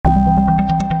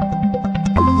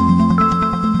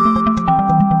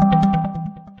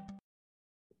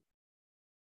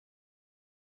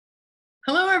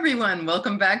everyone,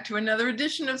 welcome back to another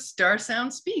edition of Star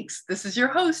Sound Speaks. This is your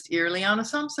host, Irliana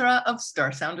Samsara of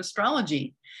Star Sound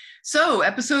Astrology. So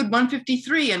episode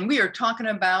 153, and we are talking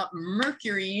about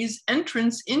Mercury's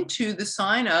entrance into the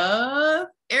sign of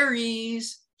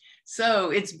Aries. So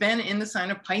it's been in the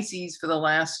sign of Pisces for the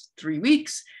last 3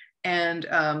 weeks, and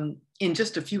in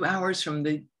just a few hours from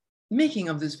the making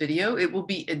of this video, it will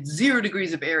be at 0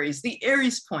 degrees of Aries, the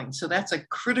Aries point. So that's a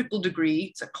critical degree.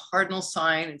 It's a cardinal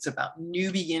sign. It's about new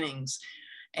beginnings.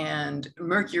 And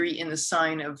Mercury in the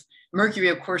sign of Mercury,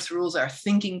 of course, rules our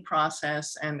thinking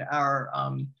process and our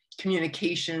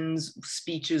communications,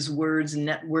 speeches, words,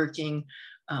 networking,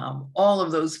 all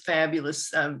of those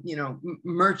fabulous,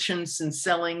 merchants and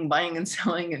selling, buying and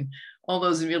selling, and all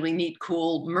those really neat,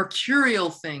 cool mercurial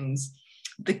things,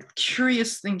 the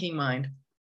curious thinking mind.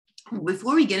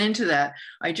 Before we get into that,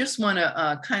 I just want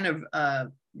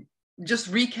to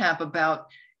just recap about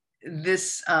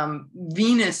this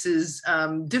Venus's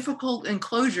difficult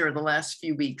enclosure the last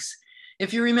few weeks.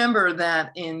 If you remember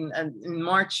that in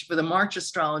March, for the March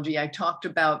astrology, I talked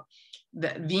about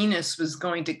that Venus was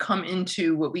going to come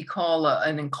into what we call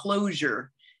an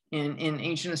enclosure in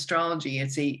ancient astrology.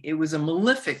 It's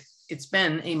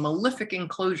been a malefic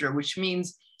enclosure, which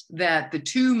means that the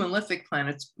two malefic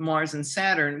planets, Mars and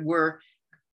Saturn, were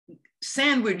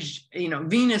sandwiched,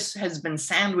 Venus has been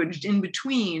sandwiched in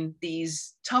between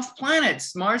these tough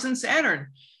planets, Mars and Saturn,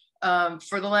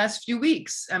 for the last few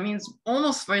weeks. I mean, it's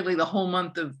almost really the whole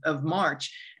month of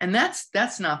March. And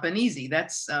that's not been easy.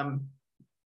 That's,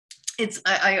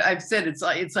 I've said it's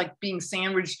like being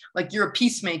sandwiched, like you're a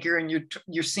peacemaker and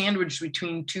you're sandwiched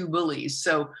between two bullies.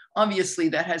 So obviously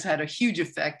that has had a huge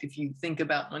effect if you think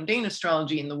about mundane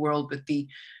astrology in the world, but the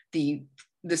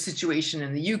situation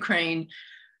in the Ukraine.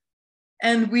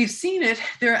 And we've seen it.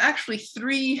 There are actually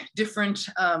 3 different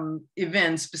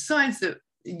events besides the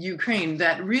Ukraine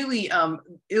that really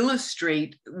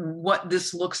illustrate what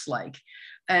this looks like.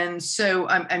 And so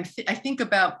I think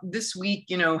about this week,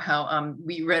 how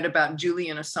we read about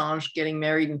Julian Assange getting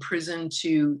married in prison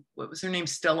to, what was her name,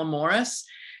 Stella Morris.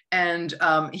 And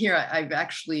here I've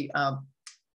actually, let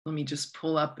me just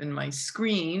pull up in my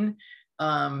screen.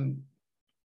 Hold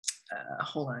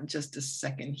on just a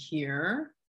second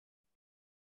here.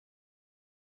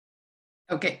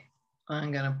 Okay,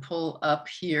 I'm gonna pull up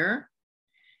here.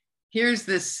 Here's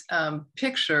this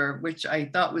picture, which I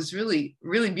thought was really,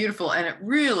 really beautiful. And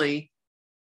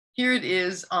here it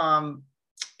is.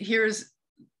 Here's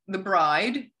the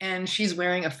bride, and she's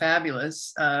wearing a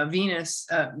fabulous Venus.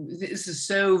 This is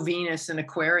so Venus and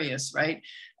Aquarius, right?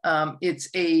 It's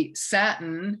a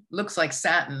satin, looks like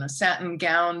satin, a satin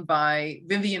gown by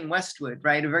Vivienne Westwood,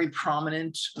 right? A very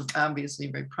prominent, obviously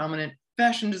very prominent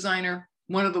fashion designer,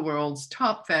 one of the world's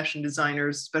top fashion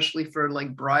designers, especially for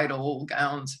like bridal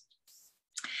gowns.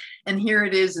 And here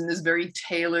it is in this very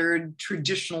tailored,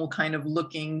 traditional kind of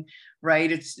looking,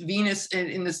 right? It's Venus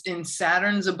in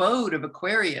Saturn's abode of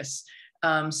Aquarius.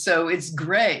 So it's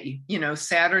gray,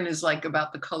 Saturn is like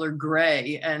about the color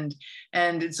gray, and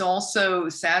it's also,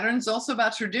 Saturn's also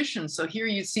about tradition. So here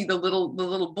you see the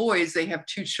little boys, they have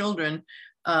 2 children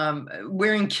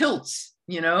wearing kilts,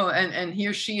 and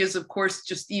here she is, of course,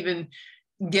 just even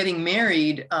getting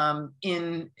married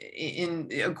in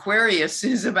Aquarius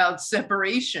is about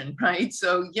separation, right?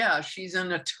 So yeah, she's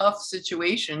in a tough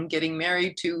situation getting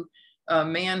married to a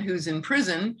man who's in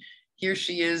prison. Here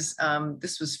she is.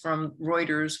 This was from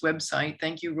Reuters website.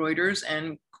 Thank you, Reuters.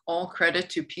 And all credit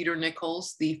to Peter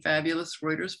Nichols, the fabulous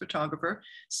Reuters photographer.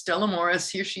 Stella Morris,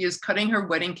 here she is cutting her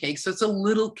wedding cake. So it's a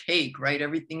little cake, right?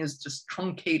 Everything is just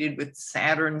truncated with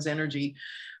Saturn's energy.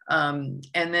 And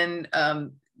then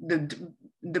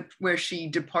where she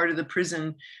departed the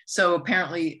prison. So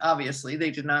apparently, obviously,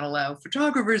 they did not allow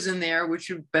photographers in there, which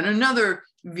would have been another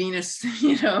Venus,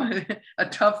 a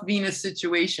tough Venus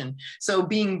situation. So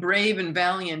being brave and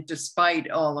valiant despite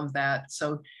all of that.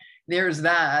 So there's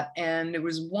that. And there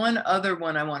was one other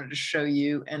one I wanted to show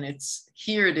you, and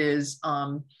here it is.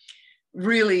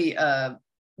 Really,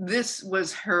 this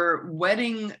was her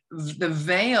wedding, the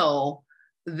veil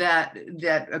that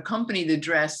accompanied the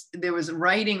dress. There was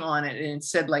writing on it, and it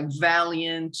said like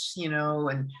valiant,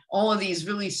 and all of these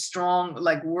really strong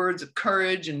like words of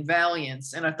courage and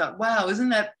valiance. And I thought, wow, isn't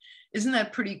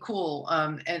that pretty cool?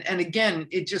 And again,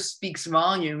 it just speaks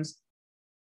volumes.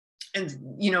 And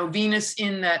Venus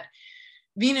in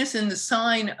the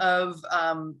sign of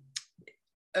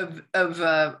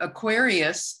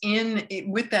Aquarius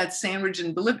with that sandwich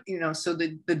and so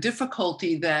the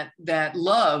difficulty that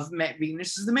love,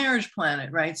 Venus is the marriage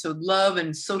planet, right? So love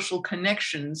and social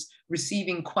connections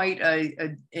receiving quite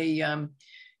a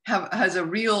has a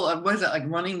real, what is that, like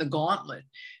running the gauntlet.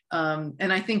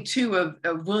 And I think too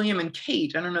of William and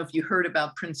Kate. I don't know if you heard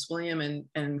about Prince William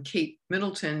and Kate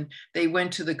Middleton. They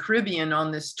went to the Caribbean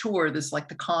on this tour, this like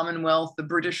the Commonwealth, the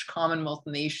British Commonwealth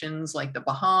nations, like the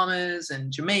Bahamas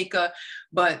and Jamaica,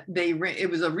 but it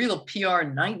was a real PR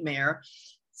nightmare.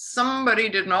 Somebody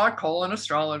did not call an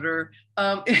astrologer.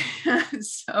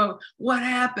 So what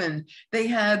happened? They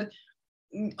had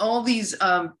all these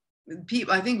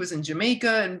people, I think it was in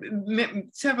Jamaica and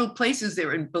several places. They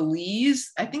were in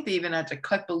Belize. I think they even had to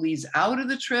cut Belize out of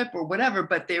the trip or whatever,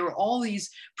 but there were all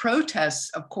these protests,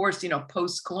 of course,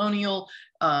 post-colonial,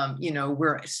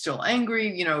 we're still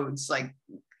angry, it's like,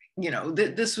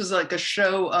 this was like a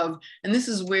show of, and this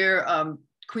is where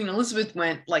Queen Elizabeth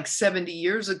went like 70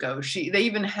 years ago. They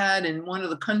even had in one of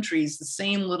the countries the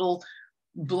same little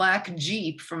black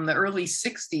Jeep from the early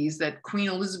 60s that Queen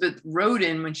Elizabeth rode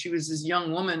in when she was this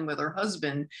young woman with her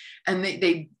husband. And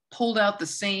they pulled out the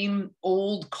same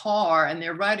old car and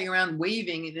they're riding around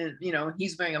waving, and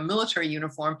he's wearing a military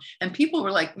uniform and people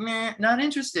were like, meh, not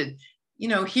interested.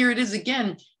 Here it is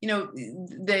again,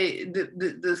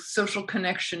 the social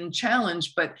connection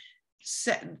challenge, but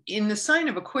in the sign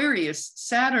of Aquarius,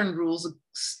 Saturn rules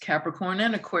Capricorn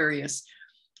and Aquarius.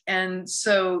 And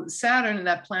so Saturn,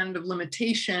 that planet of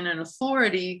limitation and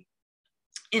authority,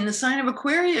 in the sign of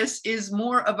Aquarius is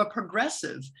more of a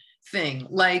progressive thing,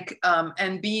 like,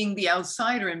 and being the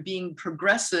outsider and being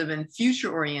progressive and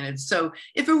future oriented. So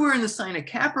if it were in the sign of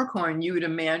Capricorn, you would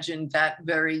imagine that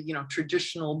very,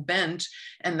 traditional bent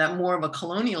and that more of a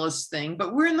colonialist thing,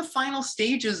 but we're in the final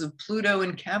stages of Pluto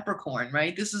and Capricorn,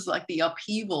 right? This is like the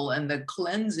upheaval and the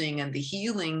cleansing and the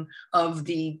healing of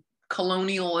the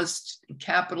colonialist,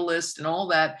 capitalist, and all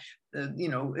that,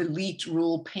 elite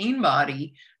rule pain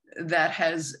body that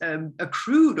has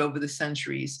accrued over the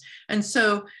centuries. And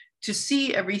so to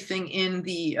see everything in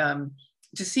the,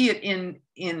 to see it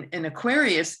in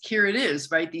Aquarius, here it is,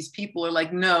 right? These people are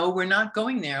like, no, we're not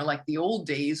going there, like the old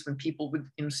days when people would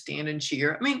stand and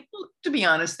cheer. I mean, to be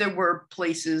honest, there were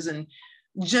places and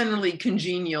generally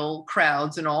congenial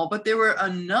crowds and all, but there were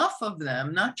enough of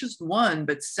them, not just one,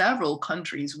 but several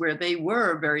countries where they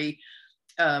were very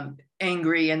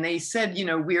angry. And they said,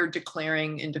 we're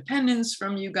declaring independence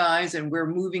from you guys and we're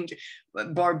moving to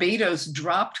Barbados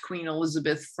dropped Queen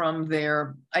Elizabeth from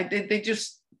their, they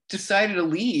just decided to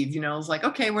leave, it was like,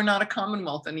 okay, we're not a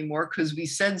Commonwealth anymore because we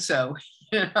said so,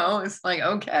 it's like,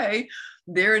 okay,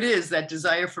 there it is, that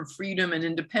desire for freedom and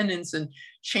independence and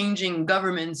changing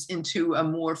governments into a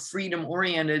more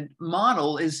freedom-oriented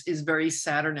model is very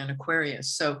Saturn and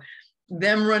Aquarius. So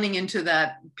them running into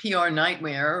that PR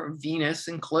nightmare, Venus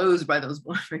enclosed by those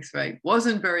malefics, right,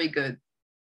 wasn't very good.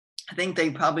 I think they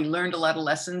probably learned a lot of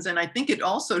lessons. And I think it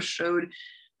also showed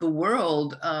the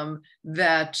world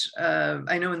that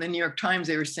I know in the New York Times,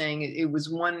 they were saying it was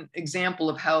one example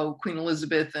of how Queen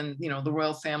Elizabeth and, the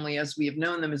royal family, as we have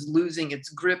known them, is losing its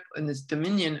grip and its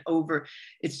dominion over,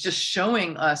 it's just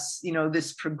showing us,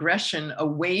 this progression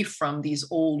away from these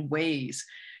old ways.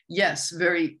 Yes,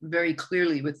 very, very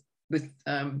clearly with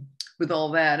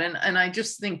all that. And I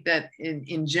just think that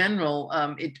in general,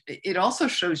 it also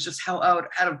shows just how out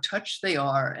of touch they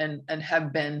are and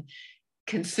have been,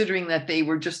 considering that they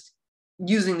were just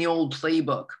using the old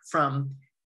playbook from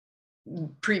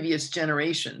previous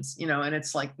generations, and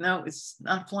it's like, no, it's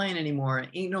not flying anymore.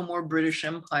 Ain't no more British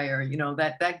Empire,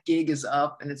 that gig is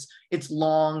up and it's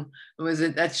long.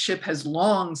 That ship has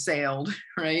long sailed,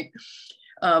 right?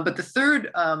 But the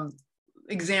third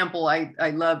example I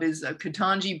love is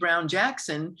Ketanji Brown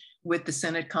Jackson with the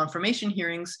Senate confirmation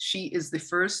hearings. She is the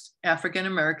first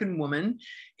African-American woman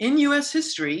in US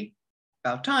history,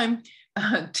 about time,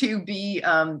 to be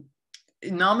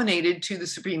nominated to the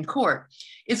Supreme Court.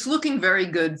 It's looking very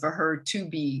good for her to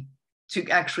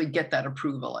actually get that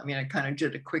approval. I mean, I kind of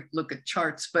did a quick look at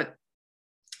charts, but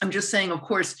I'm just saying, of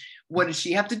course, what did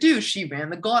she have to do? She ran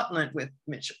the gauntlet with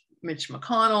Mitch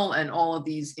McConnell and all of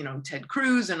these, Ted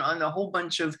Cruz and on a whole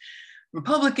bunch of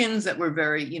Republicans that were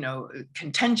very,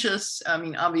 contentious. I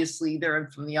mean, obviously they're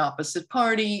from the opposite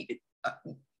party,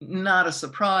 not a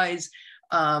surprise.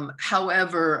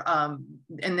 However,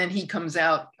 and then he comes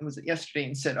out, was it yesterday,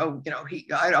 and said, oh,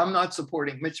 I'm not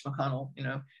supporting Mitch McConnell,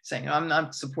 saying, I'm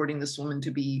not supporting this woman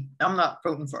I'm not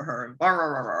voting for her,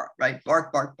 right?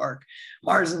 Bark, bark, bark,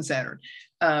 Mars and Saturn.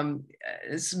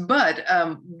 But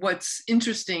what's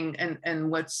interesting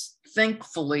and what's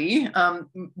thankfully,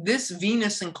 this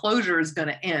Venus enclosure is going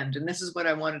to end. And this is what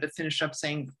I wanted to finish up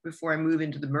saying before I move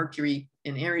into the Mercury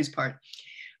in Aries part.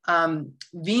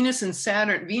 Venus and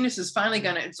Saturn, Venus is finally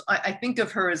I think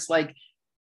of her as like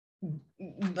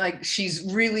like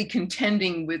she's really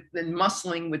contending with and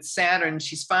muscling with Saturn.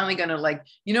 She's finally gonna, like,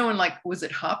 you know, and like, was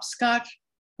it hopscotch?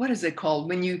 What is it called?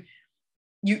 When you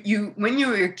when you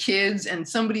were kids and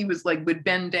somebody was like, would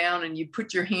bend down and you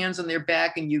put your hands on their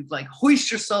back and you like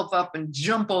hoist yourself up and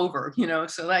jump over, you know?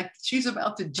 So like she's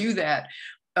about to do that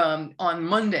on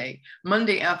Monday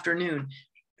afternoon.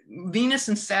 Venus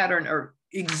and Saturn are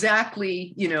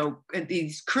exactly, you know, at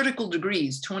these critical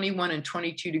degrees, 21 and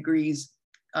 22 degrees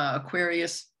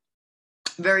Aquarius,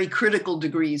 very critical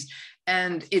degrees.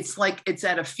 And it's like it's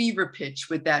at a fever pitch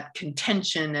with that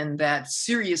contention and that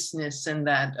seriousness and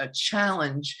that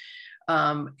challenge.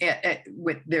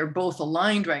 They're both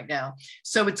aligned right now.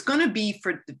 So it's going to be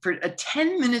for a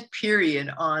 10-minute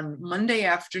period on Monday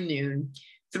afternoon,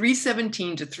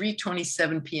 3:17 to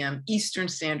 3:27 p.m. Eastern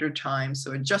Standard Time.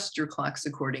 So adjust your clocks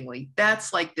accordingly.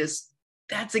 That's like this.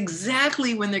 That's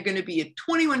exactly when they're going to be at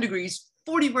 21 degrees,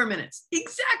 44 minutes.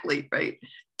 Exactly, right?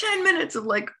 10 minutes of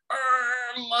like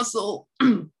muscle.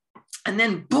 And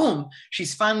then boom,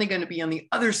 she's finally going to be on the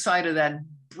other side of that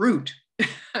brute.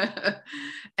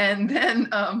 And then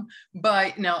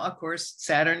by now, of course,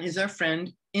 Saturn is our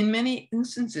friend in many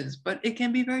instances, but it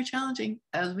can be very challenging,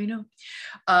 as we know.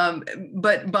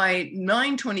 But by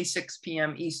 9:26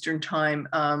 p.m. Eastern time,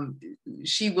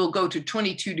 she will go to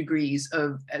 22 degrees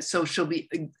of, so she'll be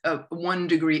 1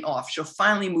 degree off. She'll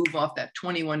finally move off that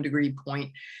 21 degree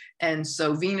point. And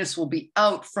so Venus will be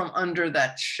out from under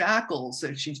that shackles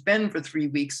that she's been for 3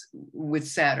 weeks with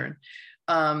Saturn.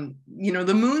 You know,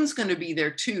 the moon's going to be there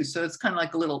too. So it's kind of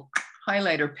like a little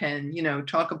highlighter pen, you know,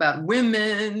 talk about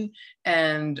women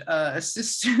and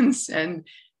assistants and,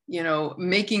 you know,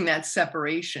 making that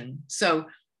separation. So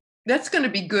that's going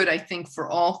to be good, I think, for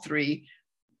all three.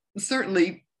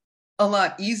 Certainly a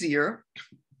lot easier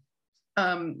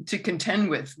to contend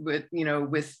with, you know,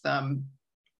 with,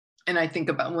 and I think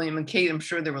about William and Kate. I'm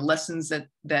sure there were lessons that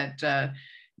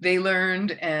they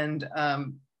learned, and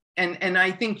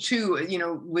I think too, you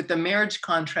know, with the marriage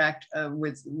contract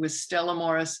with Stella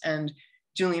Morris and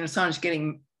Julian Assange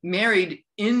getting married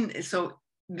so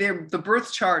the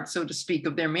birth chart, so to speak,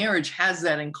 of their marriage has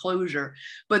that enclosure.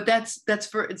 But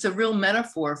it's a real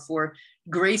metaphor for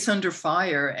grace under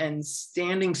fire and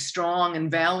standing strong and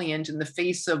valiant in the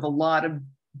face of a lot of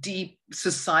deep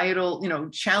societal, you know,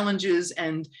 challenges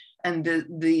and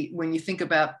the when you think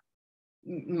about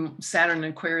Saturn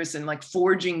and Aquarius and like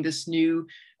forging this new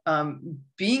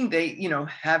being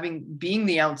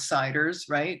the outsiders,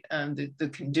 right? The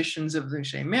conditions of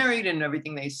the married and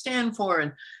everything they stand for,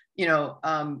 and you know,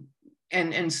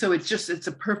 and so it's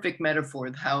a perfect metaphor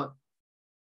of how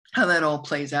that all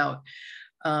plays out.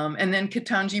 And then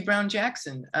Ketanji Brown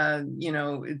Jackson, you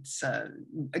know, it's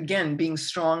again being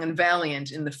strong and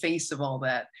valiant in the face of all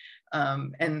that,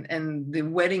 and the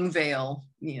wedding veil,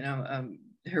 you know.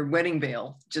 Her wedding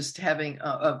veil, just having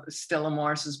Stella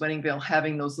Morris's wedding veil,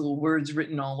 having those little words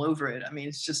written all over it. I mean,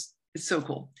 it's so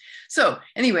cool. So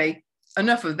anyway,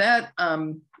 enough of that.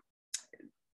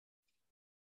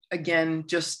 Again,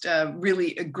 just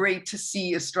really great to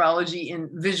see astrology in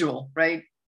visual, right?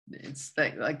 It's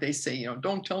like they say, you know,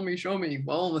 don't tell me, show me.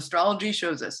 Well, astrology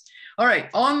shows us. All right,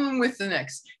 on with the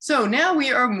next. So now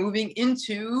we are moving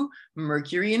into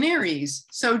Mercury in Aries.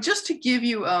 So just to give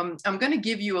you, I'm going to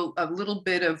give you a little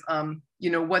bit of, you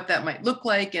know, what that might look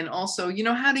like, and also, you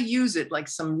know, how to use it, like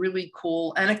some really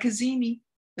cool, and Kazemi's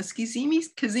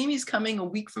coming a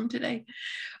week from today.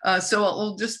 So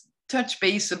I'll just touch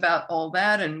base about all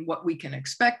that and what we can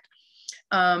expect.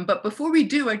 But before we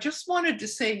do, I just wanted to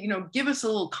say, you know, give us a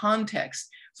little context.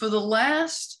 For the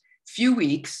last few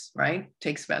weeks, right? It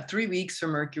takes about 3 weeks for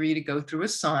Mercury to go through a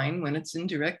sign when it's in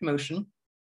direct motion.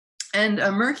 And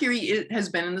Mercury has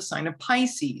been in the sign of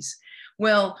Pisces.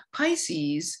 Well,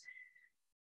 Pisces,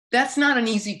 that's not an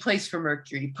easy place for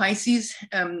Mercury. Pisces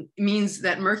means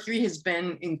that Mercury has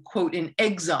been in, quote, in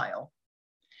exile.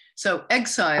 So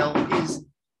exile is,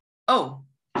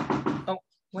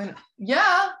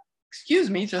 yeah. Excuse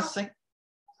me, just a second.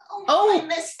 I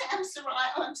missed. I'm sorry.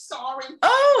 I'm sorry.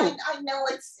 Oh, I know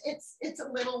it's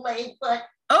a little late, but.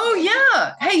 Oh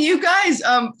yeah. Hey, you guys.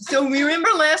 So we remember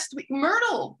last week,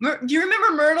 Myrtle. Do you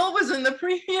remember Myrtle was in the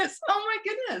previous? Oh my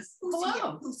goodness.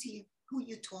 Hello. Who's here? Who are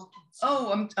you talking to?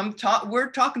 Oh,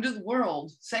 we're talking to the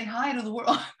world. Say hi to the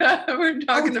world. We're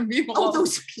talking to people. Oh,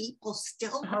 those people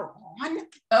still are on.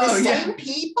 Oh, the same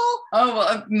people. Oh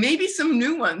well, maybe some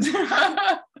new ones.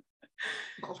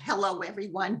 Well, hello,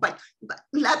 everyone, but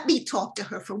let me talk to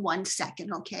her for 1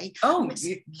 second, okay? Oh,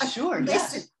 sure. Listen,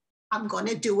 yes. I'm going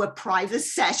to do a private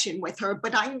session with her,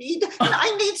 but I need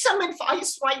some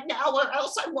advice right now, or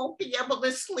else I won't be able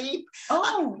to sleep.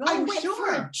 Oh, I went sure.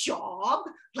 for a job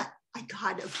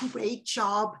had a great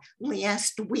job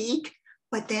last week,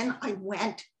 but then I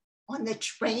went on the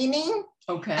training.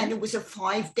 Okay. And it was a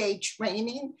 5-day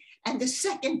training. And the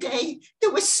second day,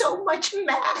 there was so much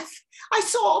math. I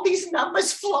saw all these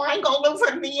numbers flying all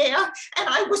over in the air, and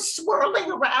I was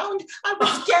swirling around. I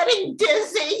was getting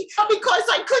dizzy because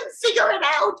I couldn't figure it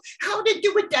out, how to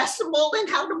do a decimal and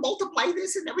how to multiply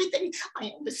this and everything. I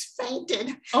almost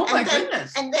fainted. Oh my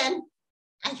goodness. And then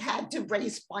I had to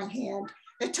raise my hand.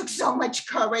 It took so much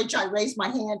courage. I raised my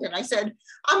hand and I said,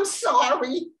 I'm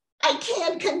sorry. I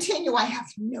can't continue. I have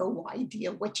no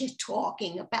idea what you're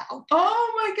talking about.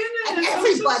 Oh my goodness. And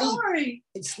everybody, I'm so sorry.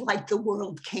 It's like the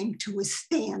world came to a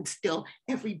standstill.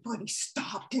 Everybody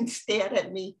stopped and stared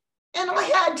at me, and I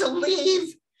had to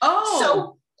leave. Oh.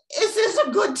 So is this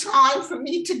a good time for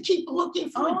me to keep looking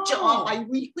for a job? I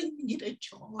really need a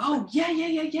job. Oh,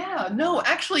 yeah. No,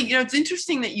 actually, it's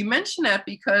interesting that you mentioned that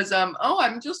because,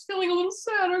 I'm just feeling a little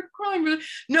sad or crying.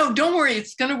 No, don't worry.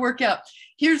 It's going to work out.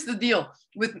 Here's the deal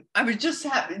I was just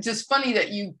funny that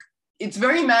it's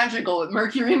very magical with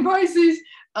Mercury in Pisces,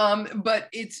 but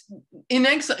it's in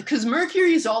exile because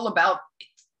Mercury is all about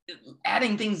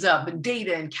adding things up and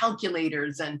data and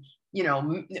calculators and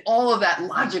all of that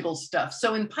logical stuff.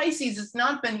 So in Pisces, it's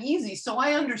not been easy. So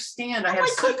I understand. I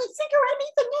couldn't figure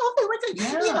anything out.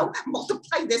 There was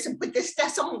multiply this and put this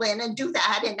decimal in and do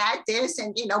that and add this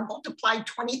and, multiply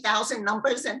 20,000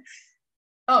 numbers. And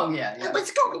oh, yeah. It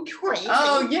was going crazy.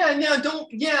 Oh, yeah. No, don't.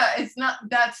 Yeah, it's not.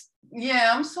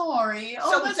 I'm sorry.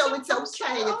 So it's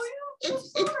okay.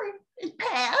 It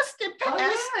passed.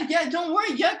 Oh, yeah. Don't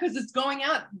worry. Yeah, because it's going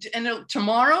out. And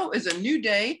tomorrow is a new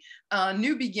day,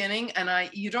 new beginning. And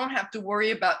you don't have to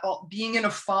worry about being in a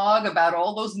fog about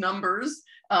all those numbers.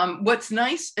 What's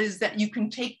nice is that you can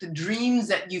take the dreams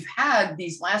that you've had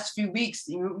these last few weeks.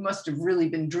 You must have really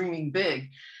been dreaming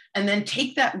big. And then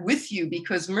take that with you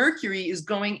because Mercury is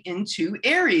going into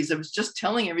Aries. I was just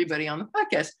telling everybody on the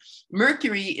podcast,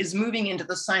 Mercury is moving into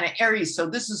the sign of Aries. So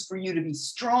this is for you to be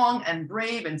strong and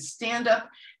brave and stand up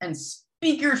and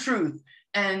speak your truth.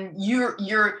 And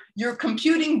your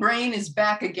computing brain is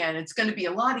back again. It's going to be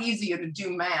a lot easier to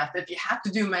do math if you have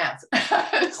to do math.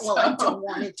 Well, I don't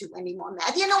want to do any more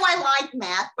math. I like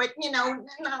math, but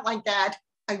not like that.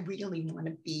 I really want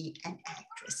to be an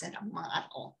actress and a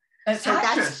model. So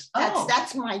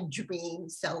that's my dream.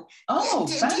 So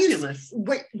fabulous.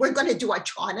 We're going to do a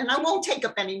chart, and I won't take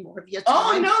up any more of your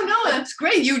time. Oh no, that's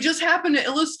great. You just happen to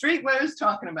illustrate what I was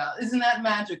talking about. Isn't that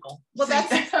magical? Well,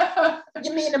 that's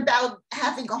you mean about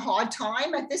having a hard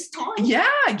time at this time? Yeah.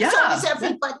 So is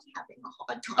everybody having a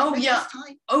hard time at this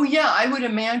time? Oh yeah, I would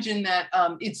imagine that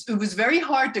it was very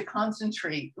hard to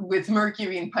concentrate with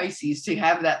Mercury and Pisces to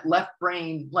have that left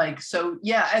brain so.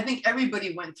 Yeah, I think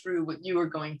everybody went through what you were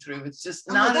going through. It's just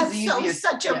not as easy. That's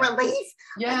such a relief.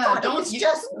 Yeah, it's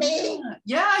just me.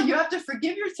 Yeah, you have to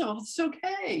forgive yourself. It's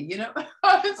okay.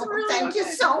 Thank you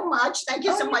so much. Thank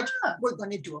you so much. We're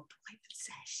going to do a private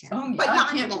session, but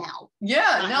not now.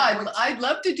 Yeah, I'd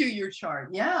love to do your chart.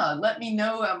 Yeah, let me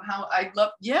know how I'd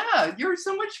love. Yeah, you're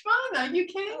so much fun. You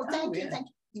can't. Oh, thank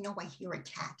you. I hear a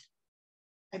cat.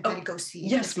 I better go see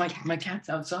it. Yes, my cat's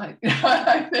outside.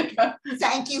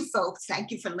 Thank you, folks.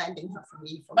 Thank you for lending her for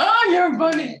me. You're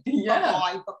funny. Yeah.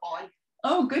 Bye-bye.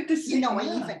 Oh, good to see you.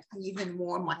 I even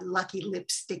wore my lucky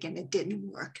lipstick and it didn't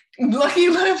work. Lucky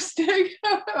lipstick.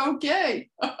 Okay.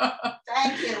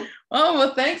 Thank you. Oh,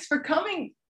 well, thanks for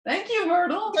coming. Thank you,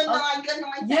 Myrtle. Good night.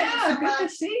 Yeah, good to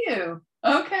see you.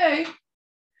 Okay.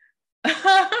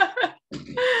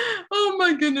 Oh,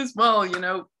 my goodness. Well,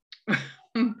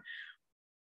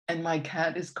 and my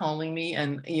cat is calling me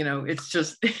and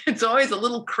it's always a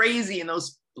little crazy in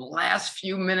those last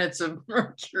few minutes of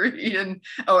Mercury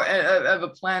or of a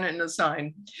planet in a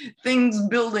sign, things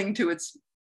building to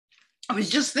I was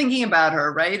just thinking about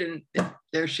her, right? And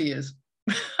there she is.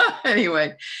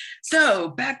 Anyway, so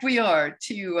back we are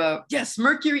to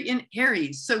Mercury in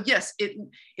Aries. So yes,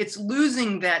 it's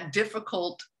losing that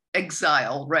difficult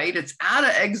exile, right? It's out of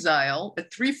exile at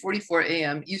 3:44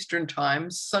 a.m. Eastern time,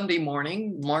 Sunday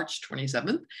morning, March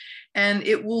 27th, and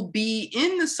it will be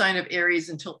in the sign of Aries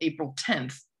until April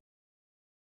 10th.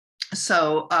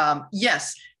 So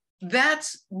yes,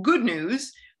 that's good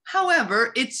news.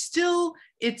 However, it's still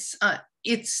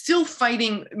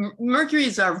fighting. Mercury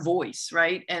is our voice,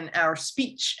 right? And our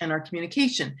speech and our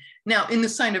communication. Now, in the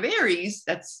sign of Aries,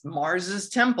 that's Mars's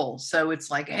temple. So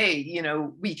it's like, hey, you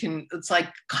know, it's like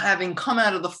having come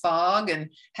out of the fog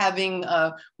and having,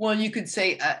 well, you could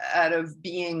say out of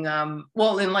being,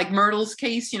 well, in like Myrtle's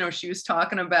case, you know, she was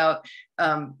talking about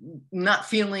not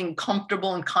feeling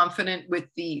comfortable and confident with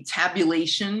the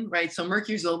tabulation, right? So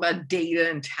Mercury's all about data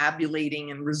and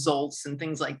tabulating and results and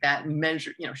things like that, and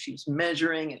measure, you know, she was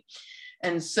measuring.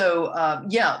 And so,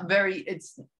 yeah,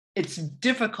 it's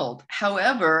difficult.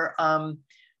 However,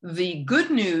 the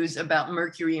good news about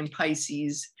Mercury in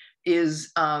Pisces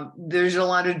is there's a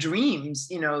lot of dreams,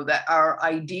 you know, that our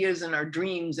ideas and our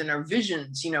dreams and our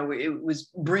visions, you know, it was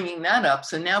bringing that up.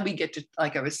 So now we get to,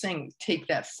 like I was saying, take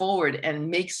that forward and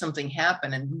make something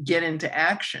happen and get into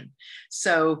action.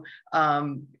 So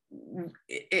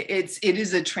it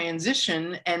is a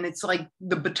transition, and it's like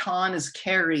the baton is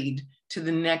carried to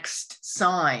the next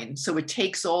sign. So it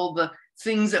takes all the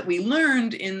things that we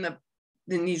learned in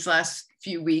these last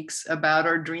few weeks about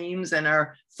our dreams and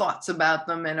our thoughts about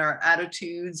them and our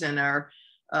attitudes and our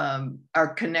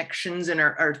connections and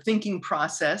our thinking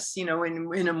process, you know,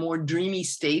 in a more dreamy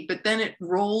state. But then it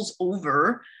rolls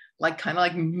over, like kind of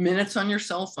like minutes on your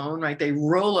cell phone, right? They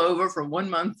roll over from one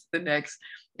month to the next,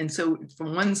 and so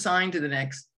from one sign to the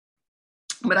next.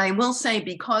 But I will say,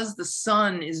 because the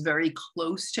sun is very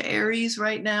close to Aries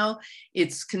right now,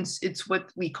 it's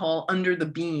what we call under the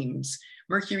beams.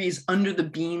 Mercury is under the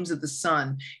beams of the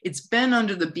sun. It's been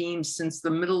under the beams since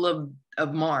the middle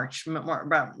of March,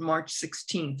 about March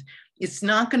 16th. It's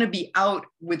not going to be out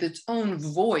with its own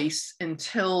voice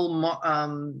until,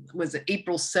 was it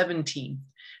April 17th?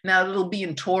 Now it'll be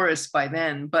in Taurus by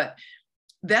then, but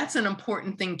that's an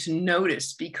important thing to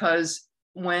notice, because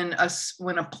when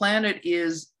a planet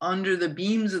is under the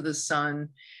beams of the sun,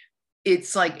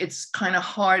 it's like, it's kind of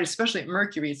hard, especially at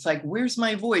Mercury. It's like, where's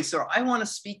my voice? Or I want to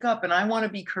speak up and I want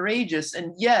to be courageous.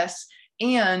 And yes,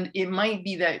 and it might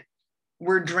be that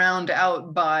we're drowned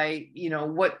out by, you know,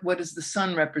 what does the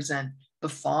sun represent? The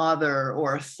father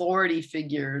or authority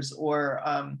figures, or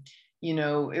you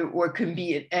know, or can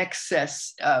be an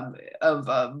excess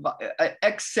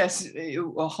excess,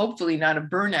 hopefully not a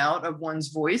burnout of one's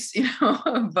voice, you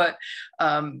know, but,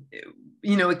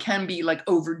 you know, it can be like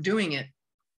overdoing it.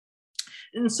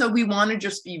 And so we want to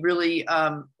just be really,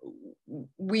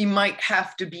 we might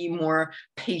have to be more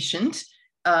patient,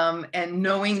 and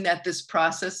knowing that this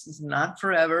process is not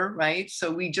forever, right?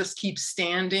 So we just keep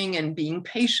standing and being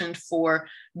patient for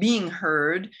being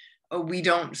heard. We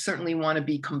don't certainly want to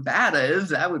be combative.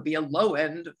 That would be a low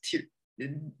end,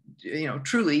 you know,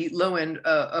 truly low end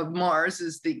of Mars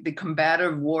is the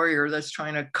combative warrior that's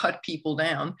trying to cut people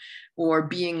down, or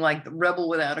being like the rebel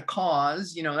without a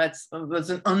cause. You know, that's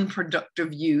an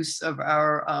unproductive use of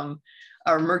our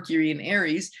Mercury in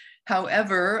Aries.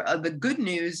 However, the good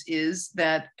news is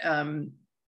that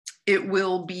it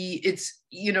will be, it's,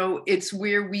 you know, it's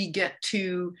where we get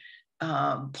to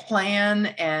plan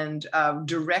and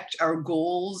direct our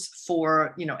goals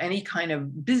for, you know, any kind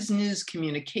of business,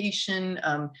 communication,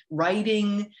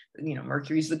 writing. You know,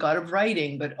 Mercury's the god of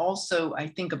writing, but also I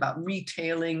think about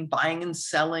retailing, buying and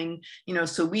selling, you know,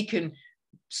 so we can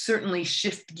certainly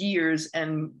shift gears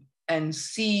and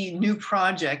see new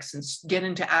projects and get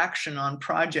into action on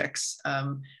projects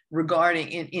regarding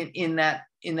in that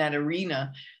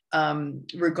arena.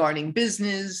 Regarding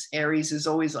business, Aries is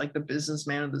always like the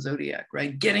businessman of the zodiac,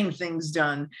 right? Getting things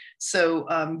done.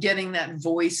 So getting that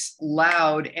voice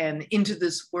loud and into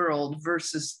this world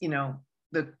versus, you know,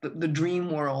 the dream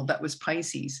world that was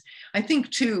Pisces. I think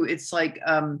too, it's like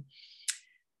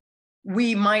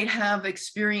we might have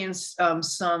experienced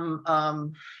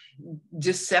some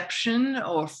deception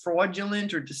or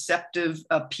fraudulent or deceptive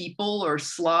people, or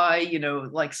sly, you know,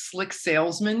 like slick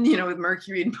salesmen, you know, with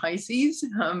Mercury and Pisces.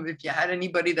 If you had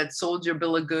anybody that sold you a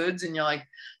bill of goods and you're like,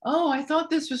 oh, I thought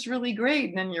this was really great.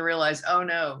 And then you realize, oh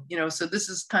no, you know, so this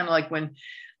is kind of like when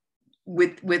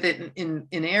with it in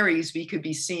Aries, we could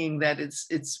be seeing that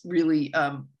it's really,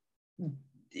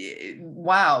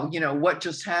 wow, you know, what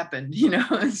just happened, you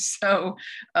know? So,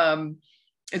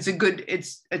 it's a good,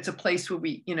 it's a place where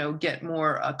we, you know, get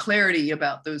more clarity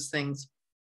about those things.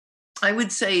 I would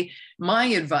say my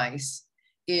advice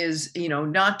is, you know,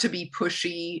 not to be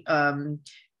pushy. I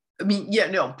mean, yeah,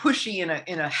 no, pushy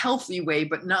in a healthy way,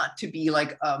 but not to be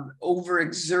like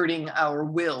overexerting our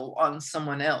will on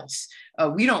someone else.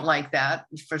 We don't like that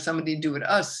for somebody to do it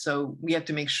to us. So we have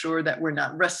to make sure that we're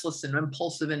not restless and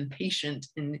impulsive and patient,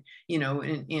 and, you know,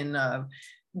 in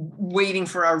waiting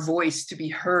for our voice to be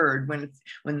heard.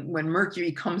 When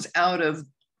Mercury comes out of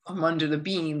under the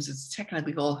beams, it's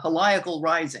technically called heliacal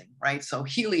rising, right? So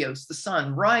Helios, the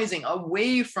sun, rising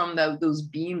away from those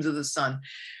beams of the sun.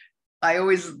 I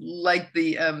always like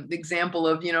the example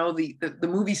of, you know, the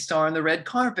movie star on the red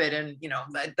carpet, and, you know,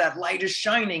 that light is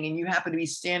shining and you happen to be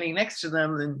standing next to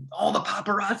them, and all the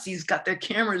paparazzis got their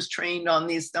cameras trained on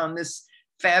this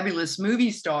fabulous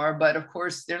movie star. But of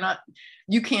course,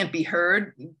 you can't be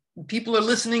heard. People are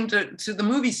listening to the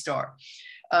movie star.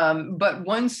 But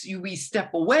once we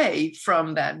step away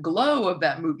from that glow of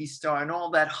that movie star and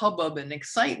all that hubbub and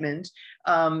excitement,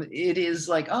 it is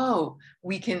like, oh,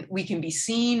 we can be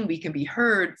seen, we can be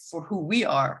heard for who we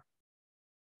are.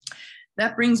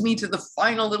 That brings me to the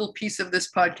final little piece of this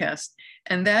podcast,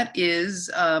 and that is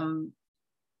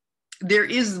there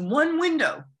is one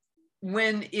window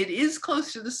when it is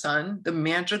close to the sun, the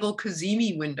magical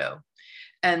cazimi window.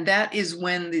 And that is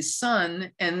when the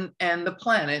sun and the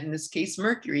planet, in this case,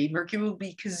 Mercury will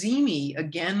be cazimi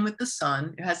again with the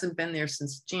sun. It hasn't been there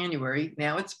since January.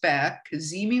 Now it's back,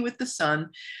 cazimi with the sun,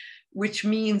 which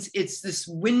means it's this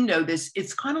window,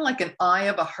 it's kind of like an eye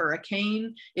of a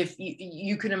hurricane. If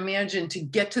you can imagine, to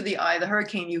get to the eye of the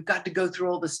hurricane, you've got to go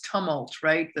through all this tumult,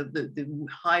 right? The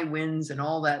high winds and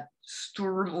all that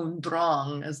Sturm und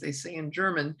Drang, as they say in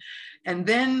German. And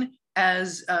then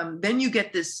then you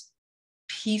get this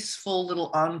peaceful little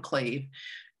enclave,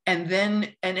 and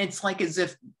it's like as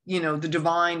if, you know, the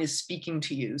divine is speaking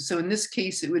to you. So in this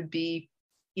case, it would be,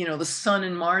 you know, the sun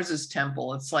in Mars's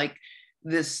temple. It's like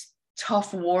this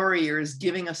tough warrior is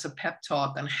giving us a pep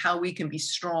talk on how we can be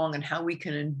strong and how we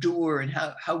can endure and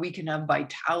how we can have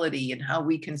vitality and how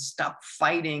we can stop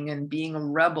fighting and being a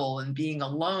rebel and being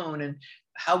alone, and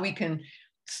how we can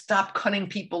stop cutting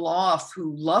people off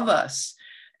who love us.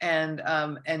 And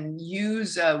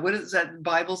use what is that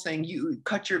Bible saying? You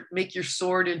make your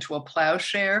sword into a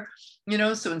plowshare, you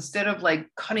know. So instead of like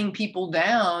cutting people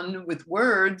down with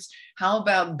words, how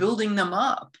about building them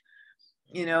up,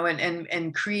 you know,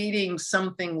 and creating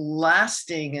something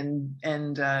lasting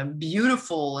and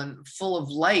beautiful and full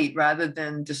of light rather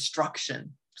than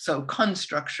destruction. So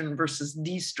construction versus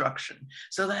destruction.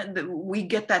 So that we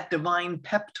get that divine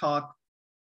pep talk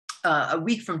a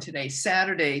week from today,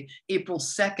 Saturday, April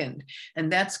 2nd.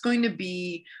 And that's going to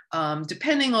be,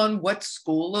 depending on what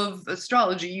school of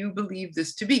astrology you believe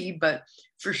this to be, but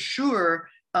for sure,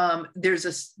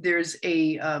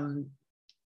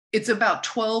 it's about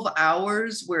 12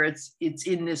 hours where it's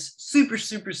in this super,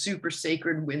 super, super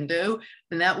sacred window.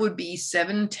 And that would be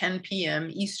 7:10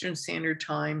 p.m. Eastern Standard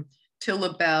Time till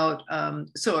about,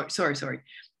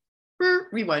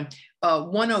 rewind.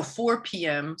 1:04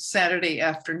 p.m. Saturday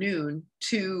afternoon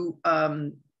to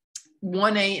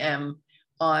 1 a.m.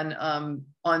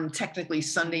 on technically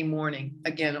Sunday morning,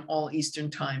 again, all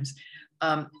Eastern times.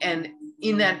 And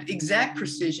in that exact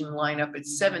precision lineup,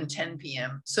 it's 7:10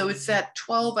 p.m. So it's that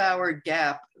 12-hour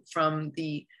gap from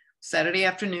the Saturday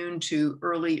afternoon to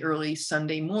early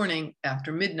Sunday morning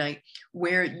after midnight,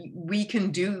 where we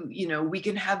can do, you know, we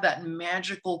can have that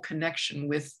magical connection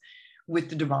with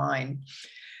the divine.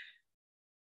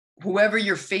 Whoever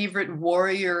your favorite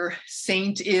warrior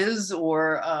saint is,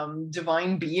 or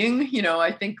divine being, you know,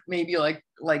 I think maybe like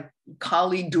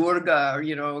Kali Durga, or,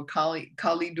 you know, Kali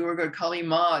Durga, Kali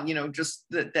Ma, you know, just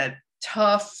that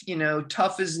tough, you know,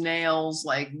 tough as nails,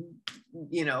 like,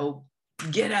 you know,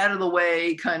 get out of the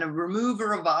way, kind of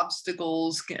remover of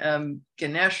obstacles.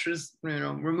 Ganesha's, you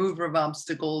know, remover of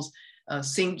obstacles.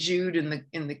 St. Jude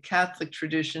in the Catholic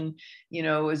tradition, you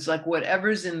know, is like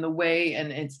whatever's in the way,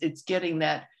 and it's getting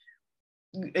that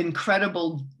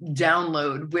incredible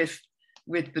download with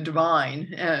the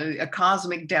divine, a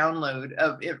cosmic download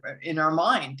in our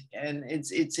mind, and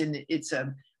it's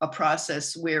a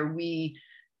process where we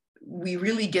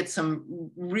really get some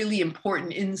really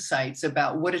important insights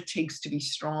about what it takes to be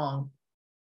strong.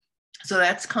 So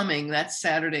that's coming. That's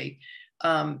Saturday.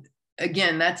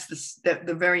 Again, that's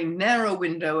the very narrow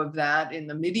window of that. In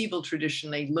the medieval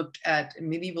tradition, they looked at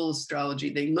medieval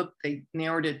astrology. They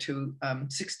narrowed it to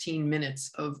 16 minutes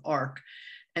of arc.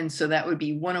 And so that would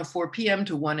be 1:04 p.m.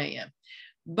 to 1 a.m.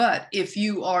 But if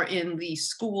you are in the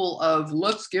school of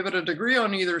let's give it a degree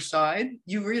on either side,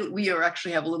 we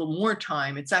actually have a little more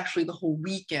time. It's actually the whole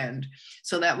weekend.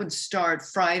 So that would start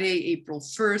Friday, April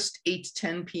 1st,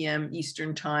 8:10 p.m.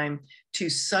 Eastern time, to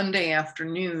Sunday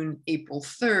afternoon, April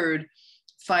 3rd,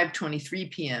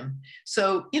 5:23 p.m.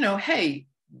 So, you know, hey,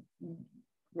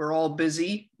 we're all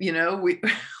busy, you know,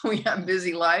 we have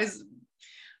busy lives.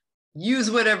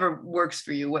 Use whatever works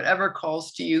for you, whatever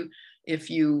calls to you. If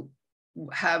you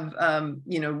have,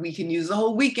 you know, we can use the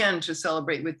whole weekend to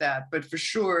celebrate with that. But for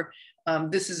sure,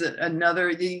 this is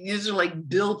these are like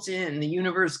built in. The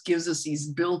universe gives us these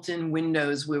built-in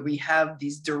windows where we have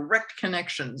these direct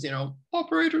connections, you know,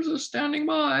 operators are standing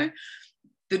by.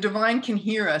 The divine can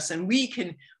hear us, and we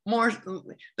can more,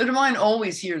 the divine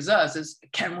always hears us. Is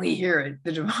can we hear it,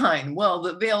 the divine? Well,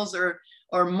 the veils are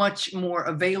much more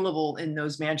available in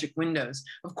those magic windows.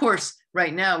 Of course,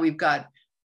 right now we've got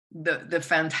the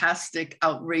fantastic,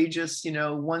 outrageous,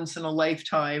 once in a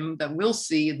lifetime that we'll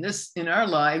see in our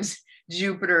lives,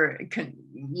 Jupiter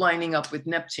lining up with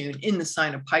Neptune in the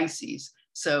sign of Pisces.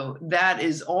 So that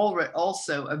is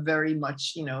also a very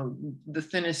much, the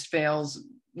thinnest veils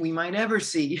we might ever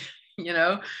see,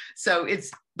 so it's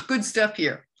good stuff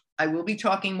here. I will be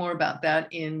talking more about that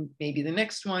in maybe the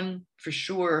next one for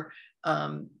sure.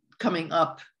 Coming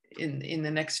up in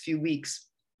the next few weeks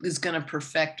is going to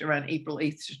perfect around April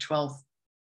 8th to 12th,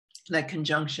 that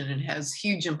conjunction, and has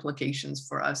huge implications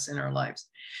for us in our lives.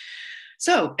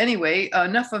 So anyway,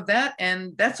 enough of that.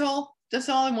 And that's all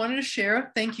I wanted to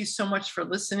share. Thank you so much for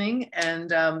listening.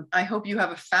 And I hope you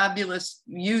have a fabulous,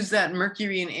 use that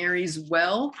Mercury in Aries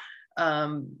well.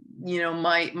 My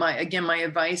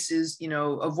advice is,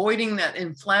 avoiding that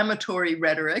inflammatory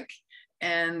rhetoric,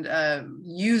 and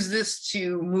use this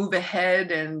to move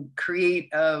ahead and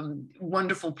create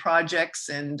wonderful projects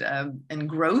and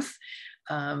growth.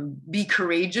 Be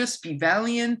courageous, be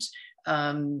valiant.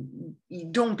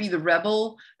 Don't be the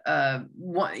rebel.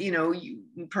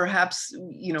 Perhaps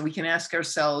we can ask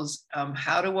ourselves,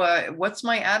 what's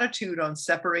my attitude on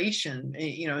separation?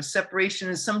 Separation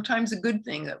is sometimes a good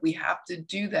thing, that we have to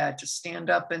do that to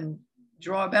stand up and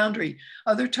draw a boundary.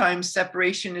 Other times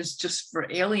separation is just for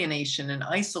alienation and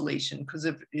isolation, because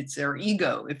if it's our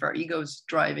ego, if our ego is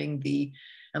driving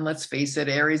and let's face it,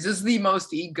 Aries is the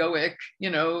most egoic,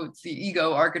 it's the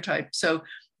ego archetype. So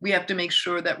we have to make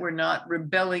sure that we're not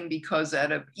rebelling because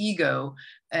out of ego.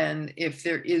 And if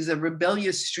there is a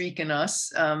rebellious streak in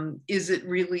us, is it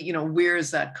really, where is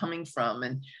that coming from?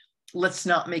 And let's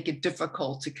not make it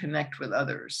difficult to connect with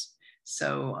others.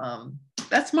 So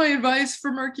that's my advice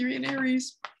for Mercury in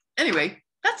Aries. Anyway,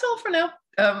 that's all for now.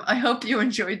 I hope you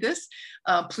enjoyed this.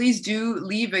 Please do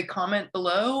leave a comment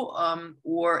below,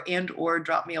 or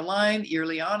drop me a line,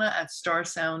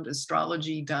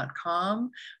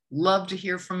 irliana@starsoundastrology.com. Love to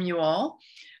hear from you all.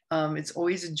 It's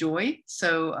always a joy.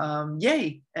 So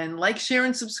yay, and like, share,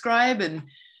 and subscribe. And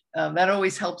that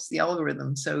always helps the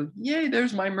algorithm. So yay,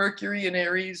 there's my Mercury in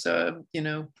Aries,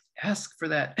 ask for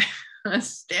that.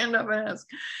 Stand up and ask.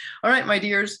 All right, my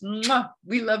dears, mwah,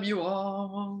 we love you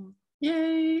all.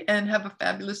 Yay, and have a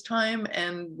fabulous time,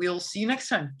 and we'll see you next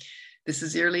time. This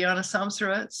is Irliana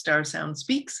Samsara, Star Sound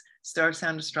Speaks,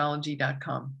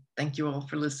 starsoundastrology.com. Thank you all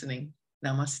for listening.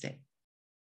 Namaste.